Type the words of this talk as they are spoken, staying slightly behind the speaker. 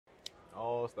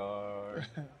All-Star.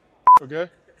 We're good?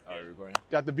 Oh, you're recording?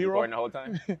 Got the B-roll? Recording the whole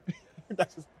time?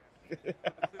 That's just...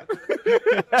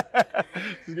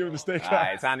 Just give it the steak. All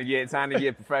right, time to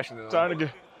get professional. Time to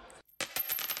get...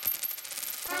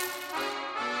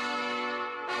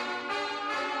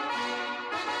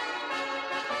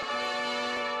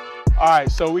 All right,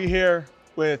 so we here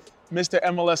with Mr.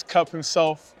 MLS Cup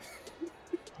himself,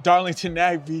 Darlington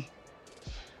Nagbe,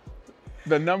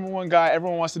 the #1 guy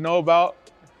everyone wants to know about,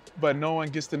 but no one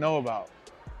gets to know about.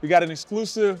 We got an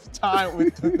exclusive time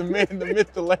with the man, the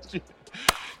myth, the legend.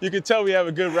 You can tell we have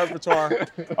a good repertoire.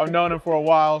 I've known him for a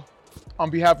while. On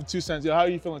behalf of 2 Cents, yo, how are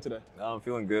you feeling today? No, I'm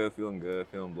feeling good, feeling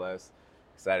blessed.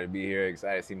 Excited to be here,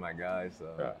 excited to see my guys.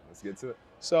 So Yeah. let's get to it.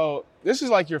 So this is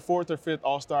like your 4th or 5th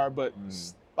All-Star, but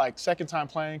like second time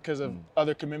playing because of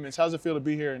other commitments. How's it feel to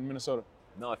be here in Minnesota?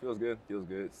 No, it feels good.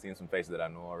 Seeing some faces that I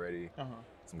know already,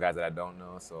 some guys that I don't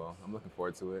know. So I'm looking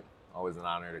forward to it. Always an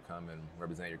honor to come and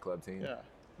represent your club team. Yeah.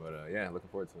 But yeah, looking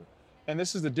forward to it. And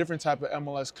this is a different type of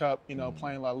MLS Cup, you know,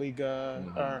 playing La Liga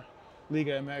or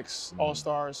Liga MX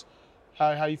All-Stars.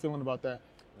 How you feeling about that?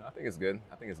 No, I think it's good.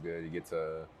 You get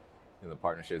to the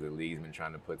partnerships that league's been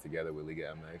trying to put together with Liga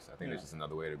MX. I think it's just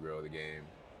another way to grow the game.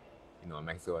 In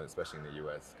Mexico and especially in the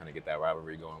U.S., kind of get that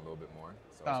rivalry going a little bit more.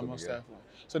 So most definitely.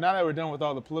 So now that we're done with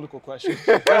all the political questions,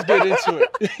 let's get into it.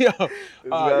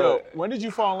 Yo, when did you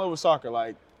fall in love with soccer?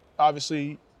 Like,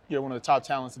 obviously, you're one of the top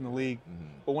talents in the league,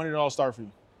 but when did it all start for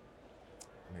you?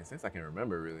 I mean, since I can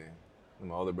remember, really.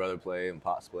 My older brother played and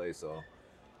Pops played, so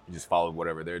you just followed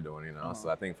whatever they're doing, So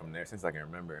I think from there, since I can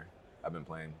remember, I've been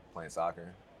playing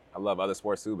soccer. I love other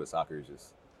sports too, but soccer is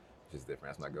just different.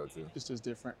 That's my go-to. Just as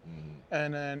different.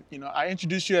 And then, I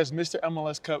introduced you as Mr.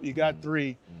 MLS Cup. You got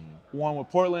 3. One with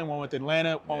Portland, one with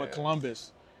Atlanta, one with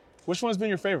Columbus. Which one's been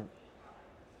your favorite?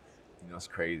 It's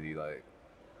crazy. Like,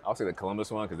 I'll say the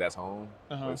Columbus one because that's home.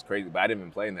 It's crazy, but I didn't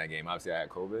even play in that game. Obviously, I had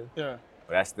COVID. Yeah.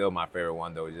 But that's still my favorite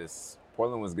one, though. Just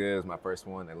Portland was good. It was my first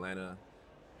one. Atlanta,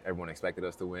 everyone expected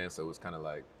us to win, so it was kind of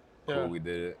like cool we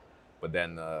did it. But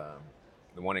then the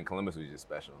one in Columbus was just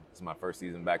special. It's my first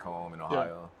season back home in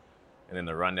Ohio. Yeah. And then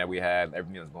the run that we had,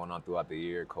 everything that was going on throughout the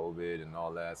year, COVID and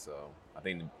all that. So I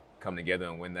think to come together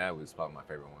and win that was probably my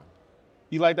favorite one.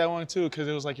 You like that one too, because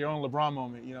it was like your own LeBron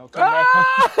moment, come back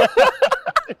home.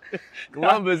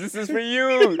 Columbus, this is for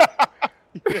you.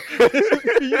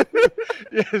 Yeah,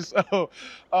 so,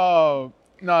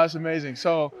 no, it's amazing.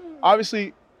 So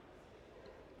obviously,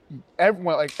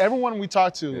 everyone we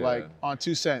talk to, on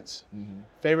 2 Cents,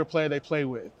 favorite player they play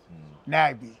with,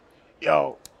 Nagbe.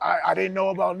 Yo, I didn't know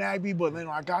about Nagbe, but then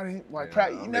I got him.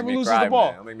 He never loses the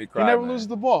ball. He never loses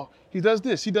the ball. He does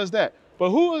this, he does that. But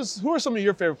who are some of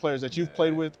your favorite players that you've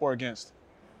played with or against?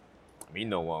 I mean,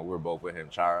 one. We're both with him,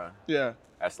 Chara. Yeah.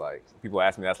 That's people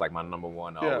ask me, that's like my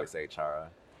 #1. I always say Chara.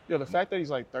 Yeah, the fact that he's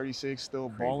 36, still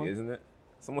balling. Isn't it?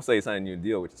 Someone say he signed a new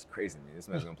deal, which is crazy to me. This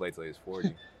man's going to play till he's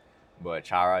 40. But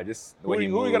Chara, just the way he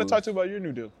moves. Who are you going to talk to about your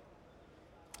new deal?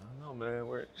 I don't know, man.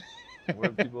 Where are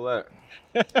people at?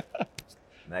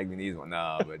 Nagbe needs one.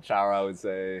 Nah, but Chara, I would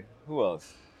say. Who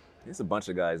else? There's a bunch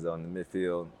of guys, though, in the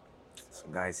midfield.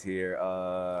 Some guys here.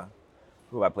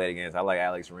 Who have I played against? I like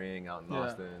Alex Ring out in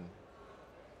Austin.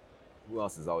 Who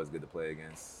else is always good to play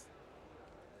against?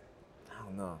 I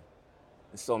don't know.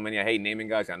 There's so many. I hate naming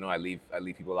guys. I know I leave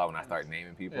people out when I start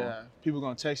naming people. Yeah. People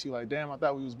gonna text you like, damn, I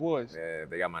thought we was boys. Yeah,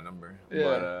 they got my number.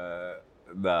 Yeah.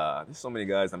 But there's so many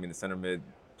guys. I mean, the center mid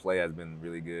play has been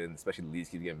really good, especially the leagues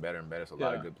keep getting better and better. So a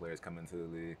lot of good players come into the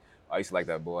league. I used to like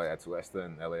that boy at Tuesta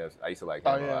in LAFC. I used to like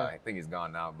him. I think he's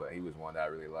gone now, but he was one that I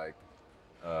really liked.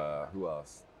 Who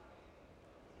else?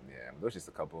 Yeah, there's just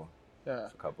a couple. Yeah.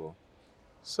 Just a couple.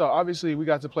 So obviously we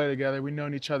got to play together. We've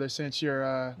known each other since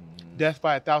your death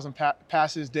by 1,000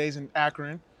 passes days in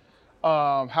Akron.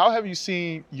 How have you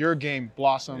seen your game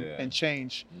blossom and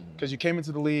change? Because you came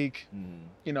into the league,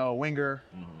 winger,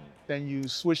 then you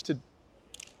switched to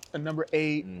a number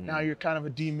 8. Now you're kind of a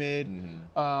D mid.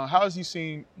 How has you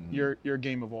seen your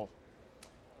game evolve?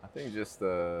 I think just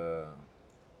willing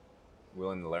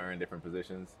to learn different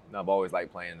positions. I've always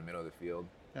liked playing in the middle of the field.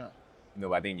 Yeah.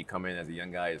 But I think you come in as a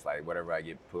young guy, it's like whatever I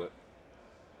get put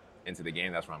into the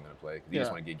game, that's where I'm going to play. Because you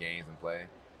just want to get games and play.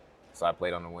 So I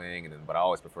played on the wing, but I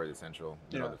always preferred the central,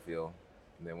 middle of the field.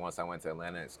 And then once I went to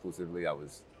Atlanta exclusively, I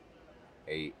was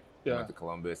 8. Yeah. Went to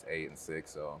Columbus, 8 and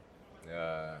 6. So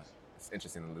it's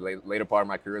interesting. The later part of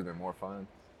my career has been more fun.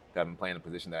 I've been playing a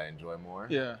position that I enjoy more.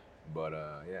 Yeah. But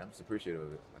I'm just appreciative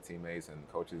of it. My teammates and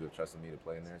coaches have trusted me to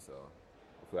play in there. So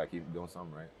hopefully I keep doing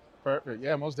something right. Perfect.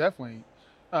 Yeah, most definitely.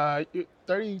 You're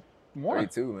 31.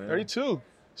 32, man. 32.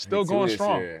 Still going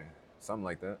strong. Something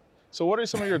like that. So what are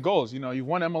some of your goals? You know, you've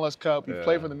won MLS Cup, you've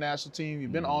played Yeah. for the national team,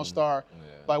 you've been Mhm. All-Star. Yeah.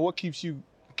 Like, what keeps you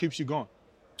going?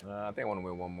 I think I want to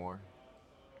win one more.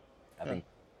 Yeah.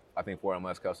 I think 4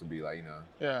 MLS Cups would be like,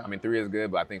 Yeah. I mean 3 is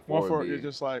good, but I think 4 One for would be. you're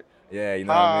just like Yeah, you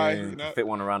know hi, what I mean? you know? Fit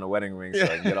one around the wedding ring so Yeah.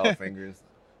 I can get all fingers.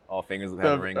 All fingers would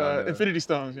have a ring on them. Infinity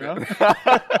Stones, you know?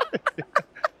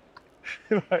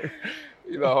 Like,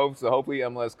 Hopefully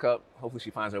MLS Cup. Hopefully she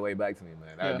finds her way back to me,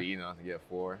 man. That'd Yeah. be, to get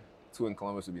 4. 2 in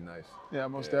Columbus would be nice. yeah,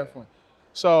 most Yeah. definitely.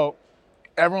 So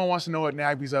everyone wants to know what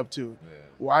Nagby's up to. Yeah.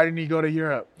 Why didn't he go to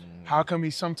Europe? Mhm. How come he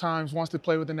sometimes wants to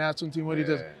play with the national team? What he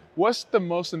does? Yeah. What's the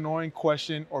most annoying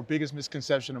question or biggest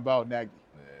misconception about Nagby?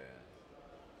 Yeah.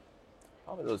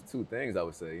 Probably those 2 things I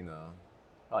would say,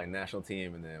 probably national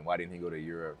team and then why didn't he go to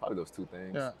Europe? Probably those 2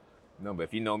 things. Yeah. But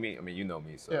if you know me, I mean, you know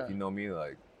me. So Yeah. if you know me,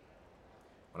 like,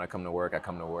 when I come to work, I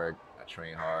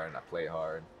train hard, and I play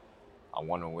hard. I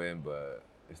want to win, but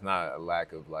it's not a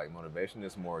lack of, like, motivation.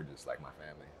 It's more just, like, my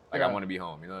family. Like, Yeah. I want to be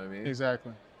home, you know what I mean?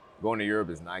 Exactly. Going to Europe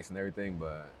is nice and everything,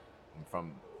 but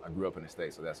I grew up in the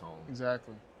States, so that's home.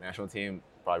 Exactly. National team,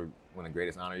 probably one of the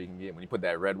greatest honor you can get. When you put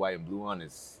that red, white, and blue on,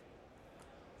 it's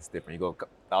different. You go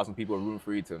 1,000 people rooting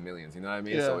for you to millions, you know what I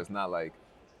mean? Yeah. So it's not like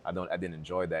I didn't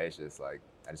enjoy that. It's just like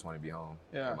I just want to be home.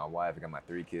 Yeah. I got my wife, I got my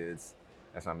 3 kids.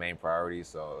 That's my main priority.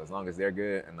 So as long as they're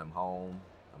good and I'm home,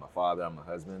 I'm a father, I'm a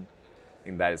husband, I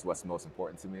think that is what's most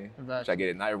important to me. Exactly. Which I get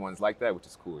it. Not everyone's like that, which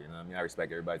is cool. You know what I mean? I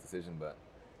respect everybody's decision, but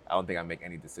I don't think I make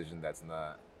any decision that's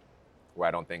not where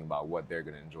I don't think about what they're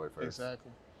gonna enjoy first.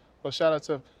 Exactly. Well, shout out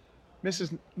to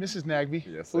Mrs. Nagby.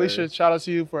 Yes, sir. Felicia, shout out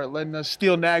to you for letting us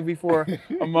steal Nagby for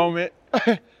a moment.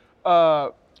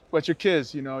 But your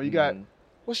kids, you got Mhm.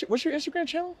 what's your Instagram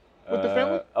channel with the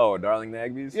family? Oh, Darling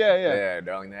Nagby's? Yeah. Yeah,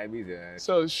 Darling Nagby's, yeah.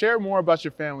 So share more about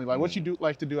your family, like what you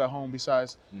like to do at home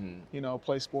besides, Mhm.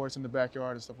 play sports in the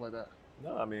backyard and stuff like that.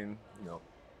 No, I mean,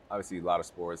 obviously a lot of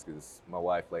sports because my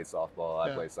wife played softball, I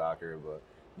Yeah. play soccer, but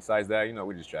besides that,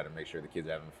 we just try to make sure the kids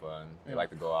are having fun. They Yeah. like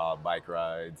to go out, bike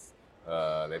rides.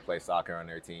 They play soccer on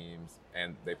their teams,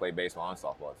 and they play baseball and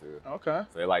softball too. Okay.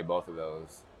 So they like both of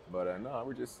those. But no, I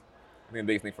think the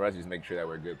biggest thing for us is just making sure that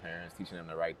we're good parents, teaching them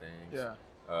the right things. Yeah.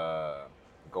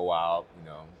 Go out,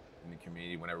 in the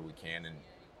community whenever we can, and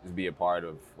just be a part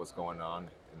of what's going on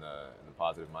in the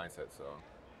positive mindset. So,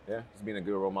 yeah, just being a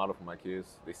good role model for my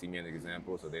kids. They see me as an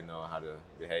example, so they know how to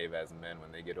behave as men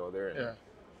when they get older. And Yeah.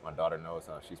 my daughter knows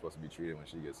how she's supposed to be treated when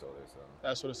she gets older. So,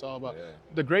 That's what it's all about. yeah.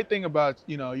 The great thing about,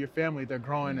 your family, they're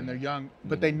growing and they're young,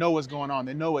 but they know what's going on.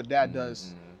 They know what dad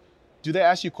does. Do they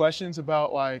ask you questions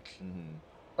about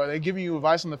are they giving you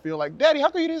advice on the field? Like, Daddy, how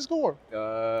come you didn't score?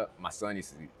 My son he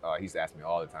used to ask me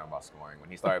all the time about scoring. When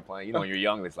he started playing, when you're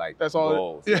young, it's like That's all-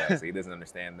 goals. yeah. Yeah, so he doesn't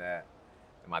understand that.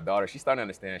 And my daughter, she's starting to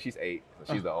understand. She's 8,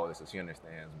 so she's the oldest, so she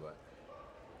understands. But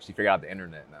she figured out the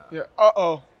internet now. Yeah.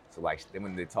 Uh-oh. So then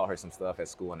when they taught her some stuff at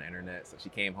school on the internet, so she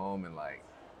came home and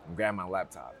grabbed my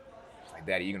laptop. She's like,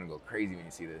 Daddy, you're gonna go crazy when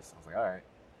you see this. I was like, all right.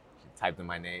 She typed in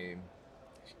my name.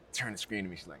 She turned the screen to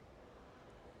me. She's like,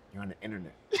 you're on the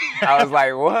internet. I was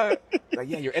like, what? Like,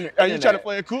 yeah, you're internet. Are you trying to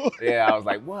play it cool? Yeah, I was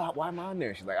like, what? Why am I on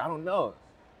there? She's like, I don't know.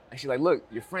 And she's like, look,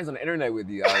 your friend's on the internet with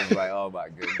you. I was like, oh my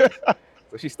goodness.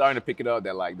 So she's starting to pick it up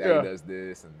that Daddy Yeah. does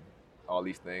this and all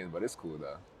these things, but it's cool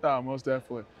though. No, most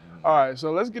definitely. All right,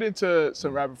 so let's get into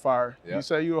some rapid fire. Yeah. You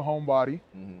say you're a homebody.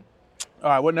 Mm-hmm. All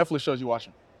right, what Netflix shows you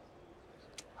watching?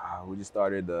 We just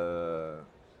started the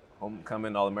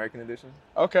Homecoming All-American Edition.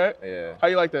 Okay. Yeah, How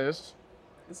you like that?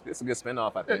 it's a good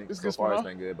spinoff, I think. it's a So good far, it's spinoff?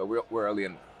 been good, but we're early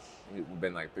in. We've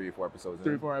been like 3 or 4 episodes. in.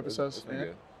 3 or 4 It's episodes, been yeah.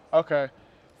 good. Okay.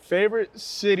 Favorite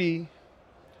city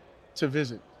to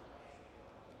visit?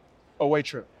 Away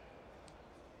trip.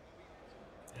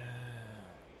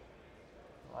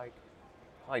 I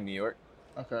like New York.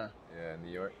 Okay. Yeah,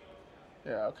 New York.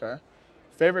 Yeah, okay.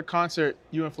 Favorite concert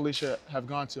you and Felicia have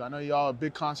gone to? I know y'all are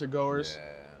big concert goers.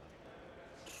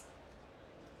 Yeah.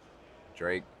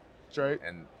 Drake Drake.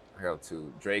 and Harold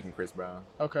too. Drake and Chris Brown.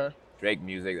 Okay. Drake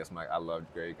music, I love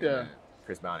Drake. And Yeah. then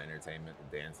Chris Brown entertainment,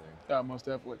 the dancing. Yeah, most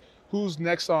definitely. Who's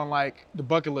next on the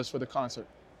bucket list for the concert?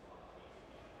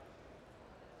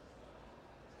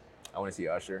 I want to see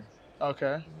Usher.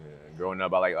 Okay. Yeah, growing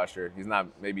up, I like Usher. He's not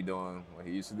maybe doing what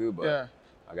he used to do, but Yeah.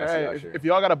 I got to Hey, see if, Usher. if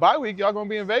y'all got a bye week, y'all gonna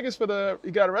be in Vegas for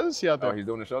you got a residency out Oh, there. he's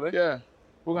doing the show there? Yeah.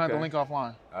 We're gonna have to Okay. link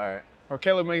offline. All right. Or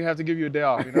Caleb may have to give you a day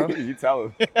off, you know? You tell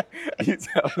him. You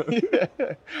tell him.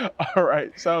 Yeah. All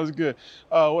right, sounds good.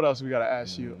 What else we gotta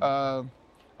ask you?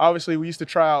 Obviously, we used to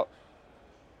try out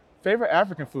favorite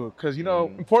African food because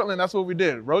in Portland, that's what we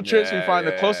did. Road trips, we Yeah, find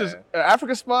the yeah. closest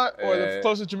African spot or the Yeah.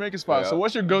 closest Jamaican spot. So, Yeah.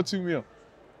 what's your go-to meal?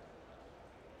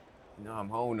 I'm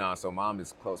home now, so mom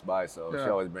is close by, so Yeah. she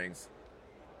always brings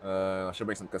She'll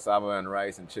bring some cassava and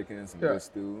rice and chicken, some Yeah. good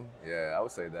stew. Yeah, I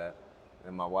would say that.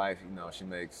 And my wife, you know,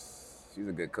 she's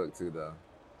a good cook too, though.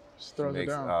 Just throws it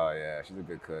down. Oh yeah, she's a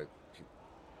good cook.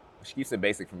 She keeps it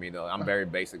basic for me though. I'm a very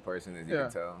basic person, as you Yeah.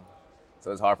 can tell.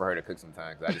 So it's hard for her to cook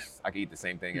sometimes. I can eat the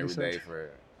same thing Eat the every same day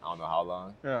for I don't know how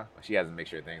long. Yeah. But she has a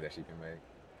mixture of things that she can make.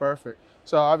 Perfect.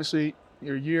 So obviously,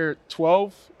 you're year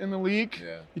 12 in the league.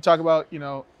 Yeah. You talk about, you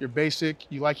know, you're basic.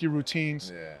 You like your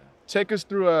routines. Yeah. Take us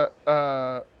through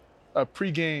a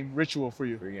pregame ritual for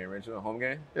you. Pre-game ritual, home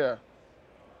game. Yeah.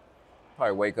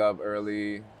 Probably wake up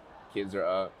early. Kids are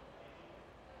up.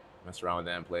 Mess around with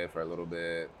them, play for a little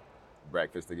bit.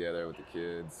 Breakfast together with the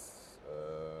kids.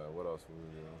 What else would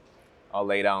we do? I'll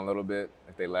lay down a little bit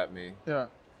if they let me. Yeah.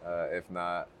 If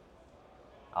not,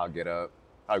 I'll get up.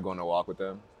 I'll go on a walk with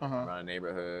them Uh-huh. around the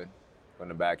neighborhood. Go in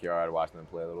the backyard, watch them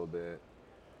play a little bit.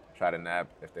 Try to nap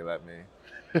if they let me.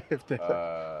 If they-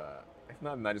 If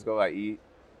not, then I just go out eat,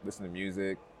 listen to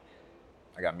music.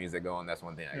 I got music going. That's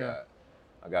one thing I Yeah. got.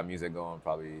 I got music going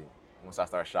probably once I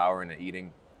start showering and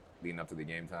eating, leading up to the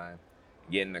game time.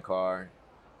 Get in the car,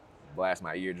 blast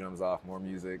my eardrums off, more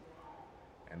music,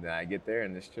 and then I get there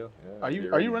and just chill. Yeah, Are get you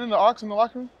ready. running the aux in the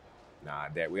locker room? Nah,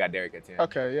 we got Derek at 10.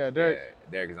 Okay, yeah, Derek.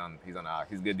 Yeah, Derek is on. He's on the aux.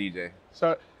 He's a good DJ.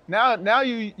 So now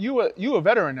you a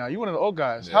veteran now. You one of the old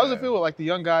guys. How does it Yeah. feel with like the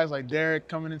young guys like Derek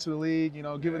coming into the league? You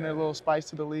know, giving their Yeah. little spice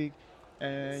to the league,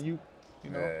 and you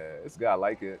know. Yeah, it's good. I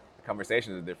like it. The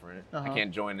conversations are different. Uh-huh. I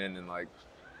can't join in like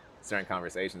certain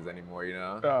conversations anymore, you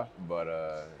know. Yeah. But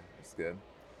it's good.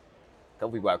 A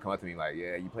couple people have come up to me like,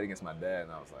 "Yeah, you played against my dad,"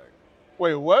 and I was like,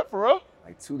 Wait, what? For real?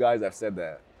 like 2 guys have said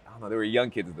that. I don't know. They were young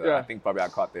kids though. Yeah. I think probably I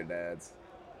caught their dads.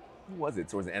 Who was it?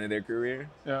 Towards the end of their career.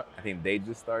 Yeah. I think they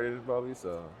just started probably.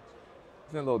 So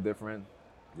it's been a little different.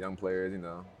 Young players, you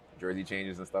know, jersey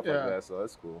changes and stuff Yeah. like that. So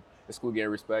it's cool. It's cool getting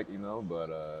respect, you know. But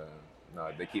no,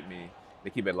 they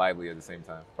keep it lively at the same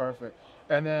time. Perfect.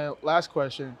 And then last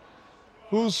question: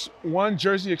 who's one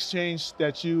jersey exchange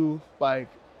that you like?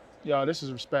 Yo, this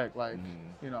is respect. Like,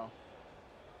 Mhm. you know,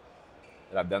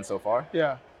 That I've done so far.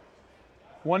 yeah.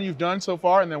 One you've done so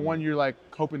far, and then one you're like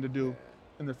hoping to do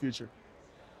in the future.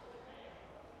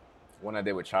 One I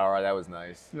did with Chara, that was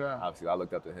nice. Yeah. Obviously, I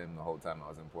looked up to him the whole time I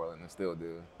was in Portland, and still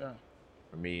do. Yeah.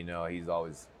 For me, you know, he's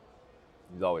always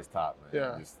top, man.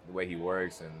 Yeah. Just the way he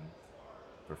works and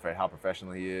how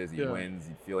professional he is. He Yeah. wins.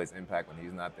 You feel his impact when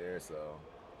he's not there. So,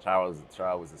 Chara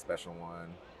was a special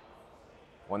one.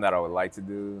 One that I would like to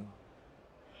do.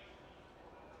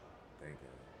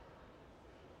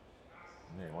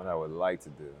 Man, one I would like to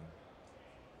do.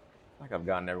 I think I've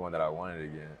gotten everyone that I wanted to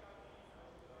get.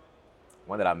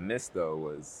 One that I missed though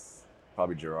was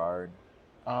probably Gerard.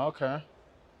 Oh, okay.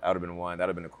 That would have been one. That would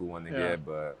have been a cool one to Yeah. get,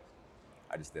 but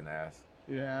I just didn't ask.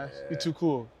 Yeah, Yeah. you're too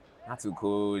cool. Not too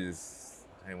cool. Just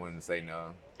I didn't want him to say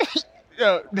no.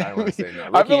 Yeah, I wanna say no. I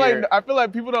Look feel here.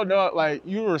 like people don't know like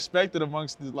you were respected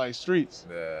amongst the like streets.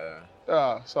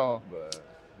 Yeah, So but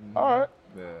all right.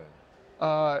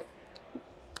 Yeah.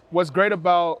 What's great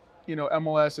about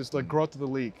MLS is the growth of the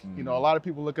league. You know, a lot of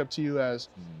people look up to you as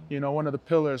one of the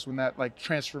pillars when that like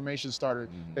transformation started.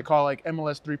 They call it like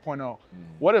MLS 3.0.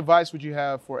 What advice would you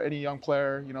have for any young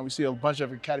player? You know, we see a bunch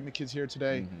of academy kids here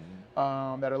today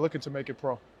that are looking to make it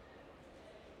pro.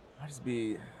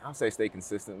 I'd say stay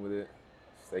consistent with it.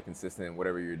 Stay consistent in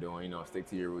whatever you're doing. You know, stick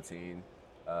to your routine.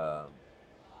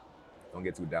 Don't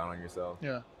get too down on yourself.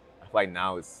 Yeah. I feel like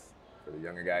now it's for the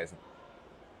younger guys.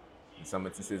 In some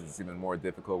instances, it's even more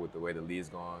difficult with the way the league's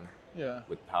going, Yeah.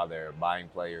 with how they're buying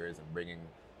players and bringing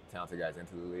talented guys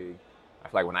into the league. I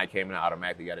feel like when I came in, I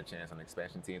automatically got a chance on the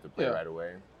expansion team to play Yeah. right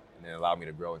away, and then allowed me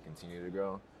to grow and continue to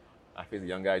grow. I feel the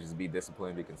young guys just be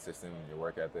disciplined, be consistent in your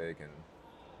work ethic,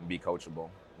 and be coachable.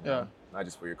 You know? Yeah. Not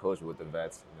just for your coach, but with the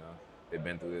vets. You know, they've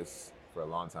been through this for a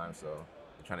long time, so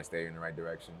they're trying to stay in the right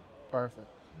direction. Perfect.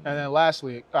 And then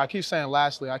lastly, I keep saying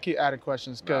lastly, I keep adding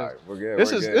questions because We're good.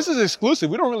 this we're is good. this is exclusive.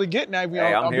 We don't really get Nagby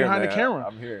Hey, I'm here, behind the man. camera.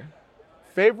 I'm here.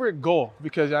 Favorite goal,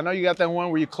 because I know you got that one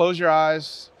where you closed your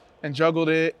eyes and juggled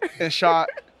it and shot.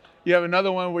 You have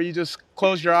another one where you just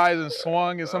closed your eyes and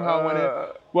swung and somehow went in.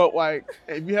 Well, like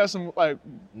if you have some like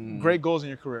great goals in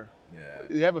your career, Yeah.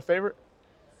 do you have a favorite?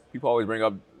 People always bring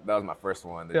up that was my first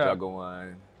one, the Yeah. juggle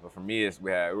one. But for me,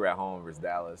 we were at home versus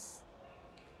Dallas.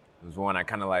 It was one I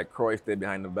kind of like Cruyffed it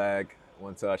behind the back,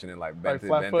 one touch, and then like bent it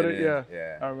flat-footed, in. yeah.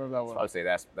 Yeah. I remember that So one. I would say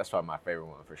that's probably my favorite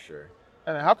one for sure.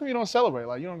 And then how come you don't celebrate?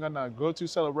 Like you don't got no go-to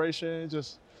celebration,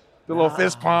 just the little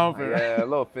fist pump. Or... Yeah, a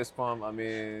little fist pump. I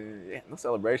mean, yeah, no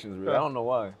celebrations really. Yeah. I don't know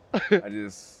why.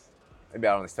 Maybe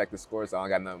I don't expect the score, so I don't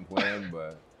got nothing planned,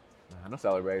 but no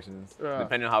celebrations. Yeah.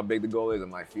 Depending on how big the goal is, I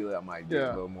might feel it. I might get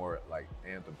Yeah. a little more like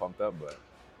amped and pumped up, but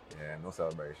Yeah, no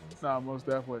celebrations. Nah, most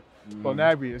definitely. Well,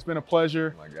 Nagby, it's been a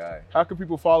pleasure. My guy. How can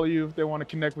people follow you if they want to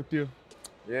connect with you?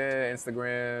 Yeah,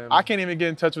 Instagram. I can't even get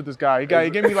in touch with this guy. He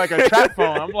gave me like a trap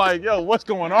phone. I'm like, yo, what's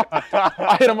going on?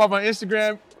 I hit him up on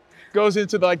Instagram. Goes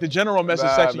into the general message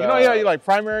section. You know how you like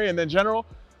primary and then general?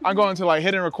 I'm going to like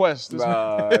hidden requests.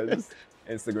 Just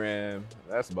Instagram.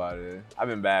 That's about it. I've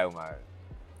been bad with my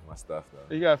stuff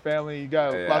though. You got family. You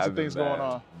got lots of things going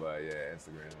on. But yeah,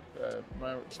 Instagram.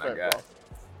 Man, respect, bro.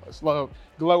 Let's love.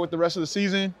 Good luck with the rest of the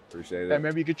season. Appreciate it. And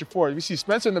maybe you get your 4. We see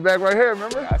Spencer in the back right here.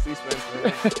 Remember? Yeah, I see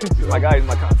Spencer. He's my guy. He's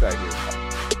my contact here.